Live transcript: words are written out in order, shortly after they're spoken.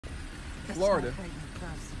Florida.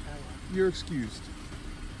 You're excused.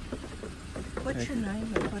 What's your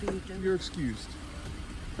name and what do you do? You're excused.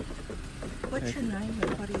 What's your name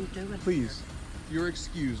and what are you doing? Please, you're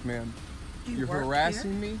excused, ma'am. You're work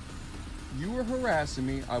harassing me. You were harassing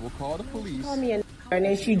me. I will call the police. Call me and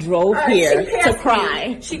then she drove here to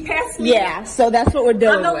cry. She passed me. Yeah, so that's what we're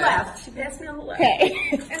dealing with. On the left. She passed me on the left. Okay.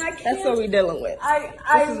 And I can't. That's what we're dealing with.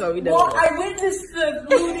 This is what we're dealing with.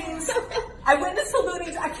 I witnessed the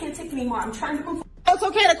lootings. I can't take anymore. I'm trying to move. It's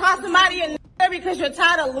okay to call somebody in because you're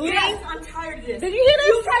tired of looting? Yes, I'm tired of this. Did you hear this?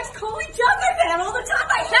 You guys call each other that all the time.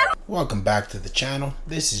 Welcome back to the channel.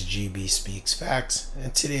 This is GB Speaks Facts,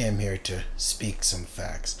 and today I'm here to speak some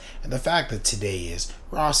facts. And the fact of today is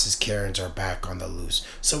Ross's Karens are back on the loose,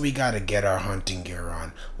 so we gotta get our hunting gear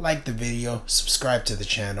on. Like the video, subscribe to the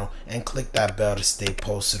channel, and click that bell to stay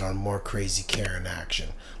posted on more crazy Karen action.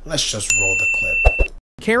 Let's just roll the clip.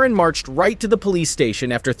 Karen marched right to the police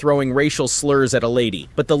station after throwing racial slurs at a lady,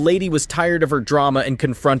 but the lady was tired of her drama and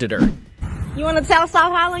confronted her. You want to tell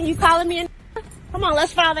South Holland you calling me a Come on,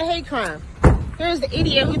 let's file the hate crime. Here's the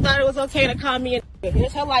idiot who thought it was okay to call me a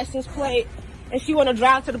Here's her license plate, and she want to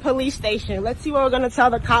drive to the police station. Let's see what we're going to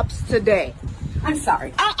tell the cops today. I'm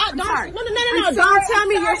sorry. I'm sorry. No. I'm Don't tell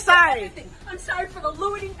me you're sorry. I'm sorry for the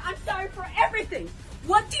looting. I'm sorry for everything.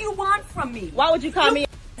 What do you want from me? Why would you call me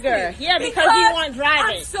a girl? Yeah, because you want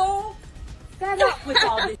driving. I'm so fed up with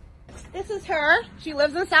all this. This is her. She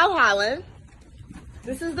lives in South Holland.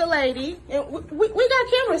 This is the lady. And we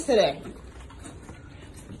got cameras today.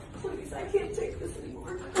 Please, I can't take this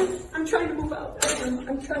anymore. I'm trying to move out.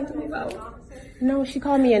 I'm trying to move out. No, she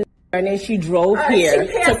called me a and then she drove here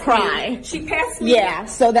to cry. She passed me. Yeah,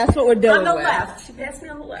 so that's what we're dealing with. On the left. She passed me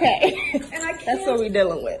on the left. Okay. And I can't. That's what we're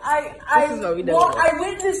dealing with. This is what we're dealing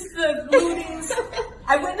with.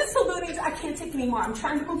 I witnessed the lootings. I can't take anymore. I'm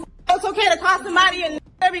trying to move. It's okay to call somebody a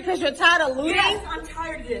because you're tired of looting? Yes, I'm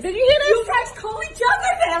tired of this. Did you hear this? You guys call each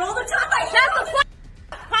other that all the time. Shut the fuck.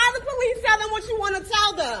 Call the police, tell them what you want to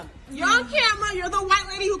tell them. You're on camera. You're the white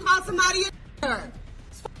lady who called somebody a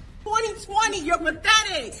 2020, you're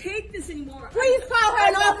pathetic. Take this anymore. Please call her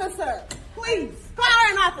an officer. Please call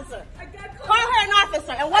her an officer. Call her an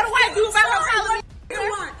officer. And what do I do about her calling me?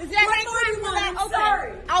 Is there hate crime for that? Okay.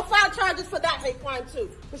 Sorry. I'll file charges for that hate crime too.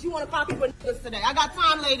 Because you want to call people niggas today. I got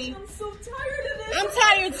time, lady. I'm so tired of this. I'm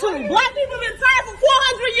tired too. Black people been tired for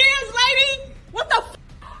 400 years, lady. What the f?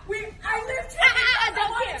 I lived here. I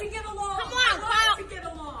don't wanted care. to get along. Come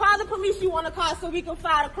on, call the police you want to call so we can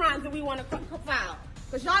file the crimes that we want to file.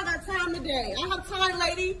 Because y'all got time today. I have time,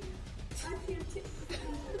 lady. I can't take this.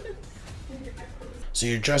 So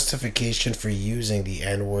your justification for using the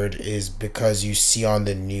N-word is because you see on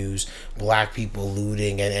the news black people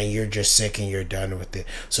looting and you're just sick and you're done with it.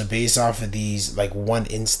 So based off of these like one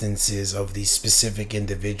instances of these specific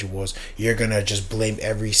individuals, you're gonna just blame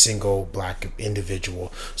every single black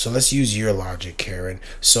individual. So let's use your logic, Karen.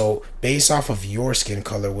 So based off of your skin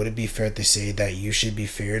color, would it be fair to say that you should be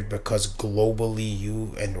feared because globally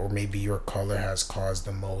you and or maybe your color has caused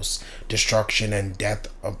the most destruction and death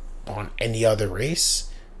on any other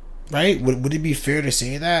race, right? Would it be fair to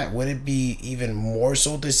say that? Would it be even more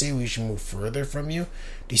so to say we should move further from you?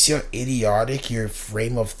 Do you see how idiotic your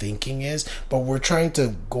frame of thinking is? But we're trying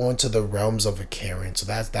to go into the realms of a Karen, so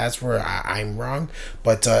that's where I'm wrong.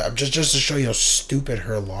 But just to show you how stupid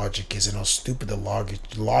her logic is and how stupid the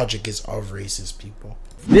logic is of racist people.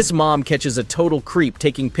 This mom catches a total creep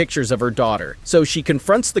taking pictures of her daughter, so she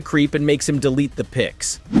confronts the creep and makes him delete the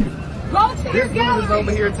pics. This dude is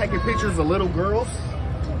over here taking pictures of little girls,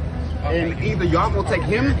 and either y'all gonna take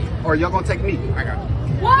him or y'all gonna take me. I got you.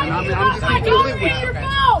 Why do you got my daughter in your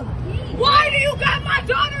phone? Why do you got my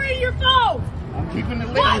daughter in your phone? I'm keeping it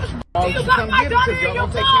lit. Why do you got my daughter in your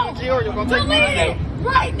phone? Y'all gonna take Kenji or y'all gonna take me? Delete it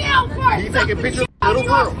right now first. You taking pictures of little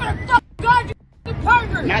girls? God, you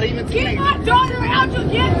pervert. Not even Get my daughter out your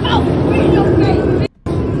get out in your face.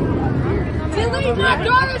 Delete my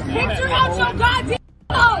daughter's picture out your goddamn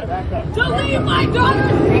phone. Delete my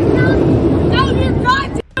daughter's picture out your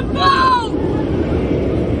goddamn phone.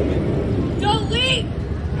 Delete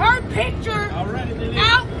her picture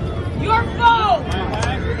out your phone.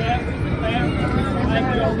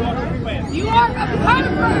 You are a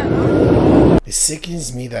pervert. It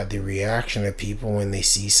sickens me that the reaction of people when they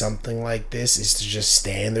see something like this is to just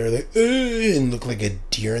stand there like and look like a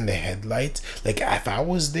deer in the headlights. Like if I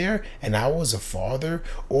was there and I was a father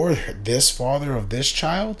or this father of this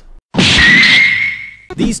child.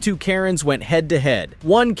 These two Karens went head to head.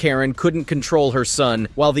 One Karen couldn't control her son,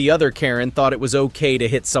 while the other Karen thought it was okay to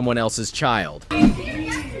hit someone else's child.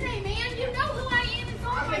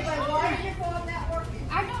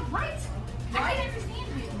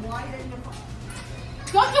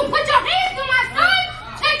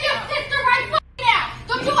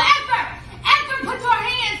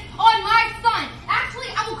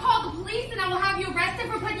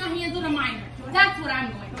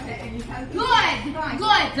 Good. Get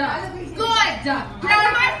out of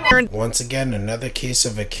my face. Once again, another case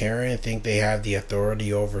of a Karen think they have the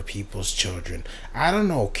authority over people's children. I don't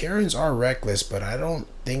know, Karens are reckless, but I don't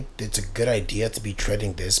think it's a good idea to be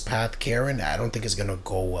treading this path, Karen. I don't think it's gonna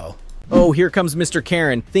go well. Oh, here comes Mr.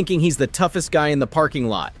 Karen, thinking he's the toughest guy in the parking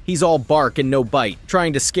lot. He's all bark and no bite,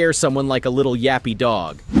 trying to scare someone like a little yappy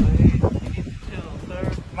dog.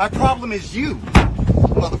 My problem is you,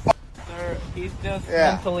 motherfucker. Sir, he's just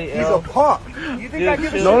Yeah, mentally he's ill. a punk. You think I give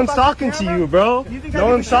a shit No one's about talking your to camera? you, bro. You think I No give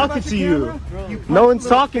a one's shit about talking to your you. camera? You No punk one's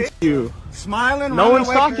little talking bitch. to you. Smiling. No running one's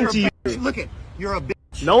away, talking you're a to you. bitch. Look it, you're a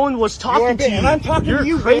bitch. No one was You're a talking bitch, to you. and I'm talking You're to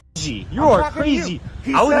you, crazy. You I'm are talking to you. crazy.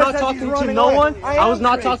 He I was says not that he's talking to running no away. one. I I was am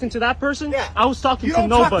not crazy. talking to that person. Yeah. I was talking You to don't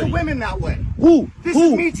talk nobody. to women that way. Who? This Who?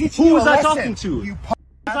 is me teaching Who you was a I lesson. talking to? You punk.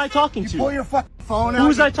 Who was I talking You to? pull your fucking phone out. Who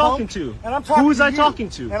was you I talking punk, to? And I'm talking Who was to I you. talking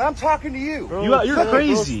to? And I'm talking to you. You're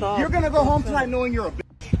crazy. You're gonna go home tonight knowing you're a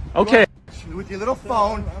bitch. Okay. With your little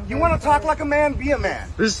phone. You want to talk like a man? Be a man.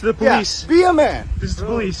 This is the police. Yeah, be a man. This is the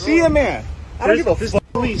police. Be a man. I don't give a This is fuck.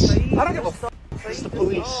 the police. I don't give a fuck. This is the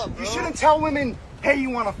police. You shouldn't tell women, hey, you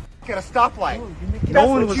want to at a stoplight. No That's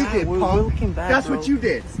one what was- you did, We're punk. looking back, That's bro. what you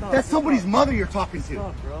did. Stop, That's somebody's mother you're talking to.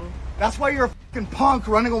 Stop, bro. That's why you're a fucking punk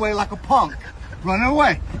running away like a punk. Running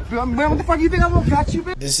away. Man, what the fuck you think I'm gonna catch you,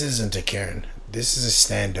 bitch? This isn't a Karen. This is a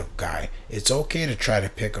stand-up guy. It's okay to try to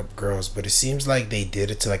pick up girls, but it seems like they did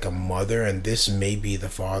it to like a mother, and this may be the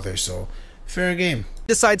father, so fair game.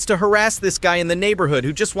 Decides to harass this guy in the neighborhood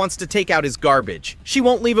who just wants to take out his garbage. She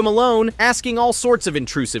won't leave him alone, asking all sorts of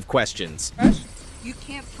intrusive questions. You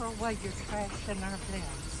can't throw away your trash in our bins.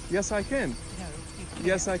 Yes, I can. No, you can't.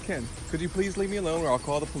 Yes, I can. Could you please leave me alone or I'll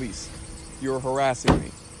call the police? You're harassing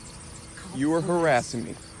me. Call You are the police. harassing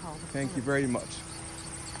me. Call the Thank you police. very much.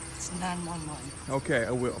 It's 911. Okay,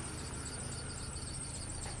 I will.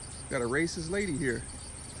 Got a racist lady here.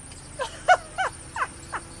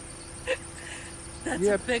 That's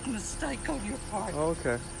Yeah. a big mistake on your part. Oh,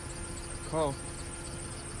 okay. Call.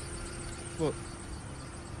 Look.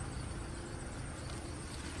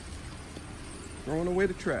 Throwing away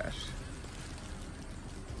the trash.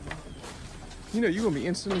 You know, you're gonna be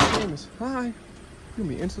instantly famous. Hi. You're gonna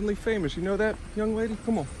be instantly famous. You know that, young lady?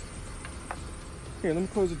 Come on. Here, let me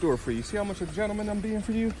close the door for you. See how much of a gentleman I'm being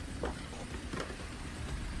for you?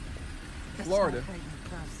 That's Florida. not right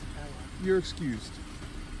across the door. You're excused.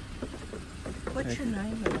 What's your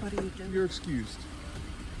name and what are you doing? You're excused.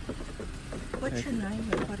 What's your name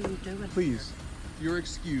and what are you doing? Please. You're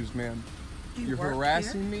excused, ma'am. Do you You're work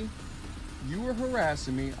harassing here? me. You are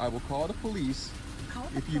harassing me. I will call the police Call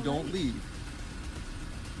the if you don't police. leave.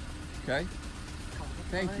 Okay? Call the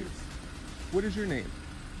Thank you. police. What is your name?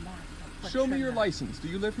 Martha, what's Show me your name? license. Do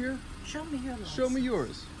you live here? Show me your license. Show me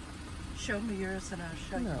yours. Show me yours and I'll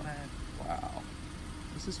show No. you mine. Wow.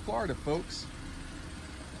 This is Florida, folks.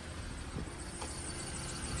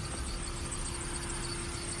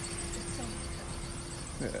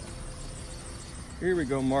 Yeah. Here we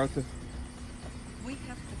go, Martha. We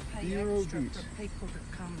have to pay Vero extra Beach. for people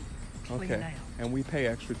to come clean Okay. out. And we pay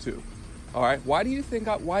extra too. All right. Why do you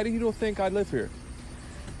don't think I live here?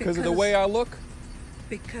 Because of the way I look?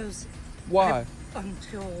 Because Why?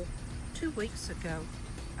 until 2 weeks ago,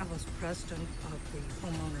 I was president of the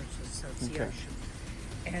Homeowners Association.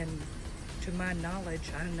 And to my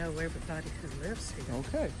knowledge, I know everybody who lives here.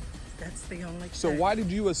 Okay. That's the only So thing. why did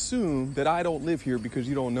you assume that I don't live here because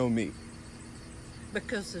you don't know me?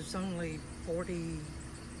 Because there's only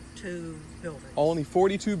 42 buildings. Only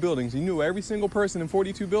 42 buildings. You knew every single person in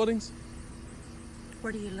 42 buildings?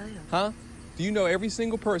 Where do you live? Huh? Do you know every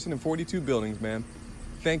single person in 42 buildings, ma'am?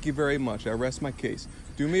 Thank you very much. I rest my case.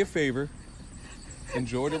 Do me a favor.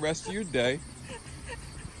 Enjoy the rest of your day.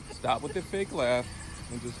 Stop with the fake laugh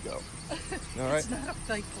and just go. All right? It's not a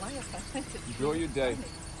fake laugh. I think it's Enjoy your day. funny.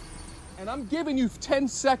 And I'm giving you 10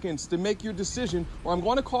 seconds to make your decision, or I'm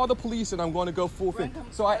going to call the police and I'm going to go full thing.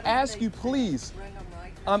 So I ask you, please,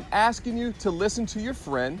 I'm asking you to listen to your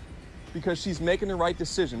friend because she's making the right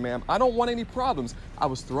decision, ma'am. I don't want any problems. I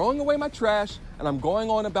was throwing away my trash and I'm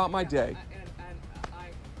going on about my day.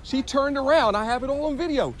 She turned around, I have it all on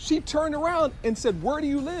video. She turned around and said, "Where do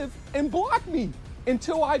you live?" and blocked me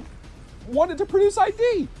until I wanted to produce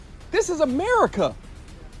ID. This is America.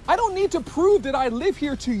 I don't need to prove that I live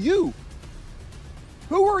here to you.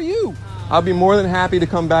 Who are you? I'll be more than happy to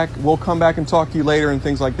come back. We'll come back and talk to you later and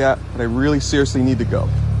things like that, but I really seriously need to go.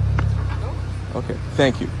 Okay,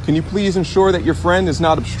 thank you. Can you please ensure that your friend is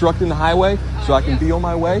not obstructing the highway so I can be on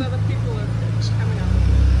my way?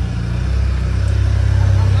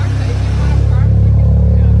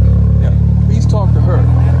 Yeah, please talk to her.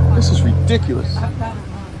 This is ridiculous.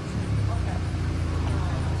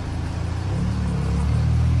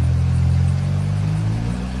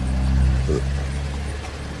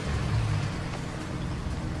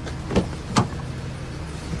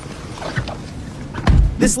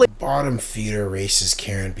 bottom feeder racist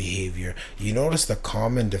Karen behavior. You notice the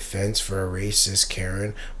common defense for a racist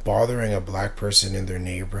Karen bothering a black person in their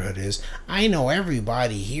neighborhood is, I know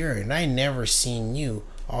everybody here and I never seen you.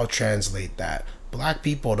 I'll translate that. Black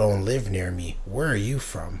people don't live near me. Where are you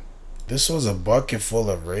from? This was a bucket full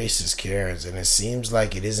of racist Karens, and it seems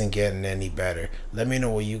like it isn't getting any better. Let me know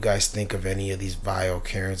what you guys think of any of these vile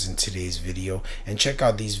Karens in today's video, and check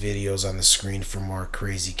out these videos on the screen for more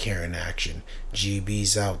crazy Karen action.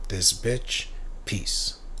 GB's out this bitch.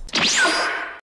 Peace.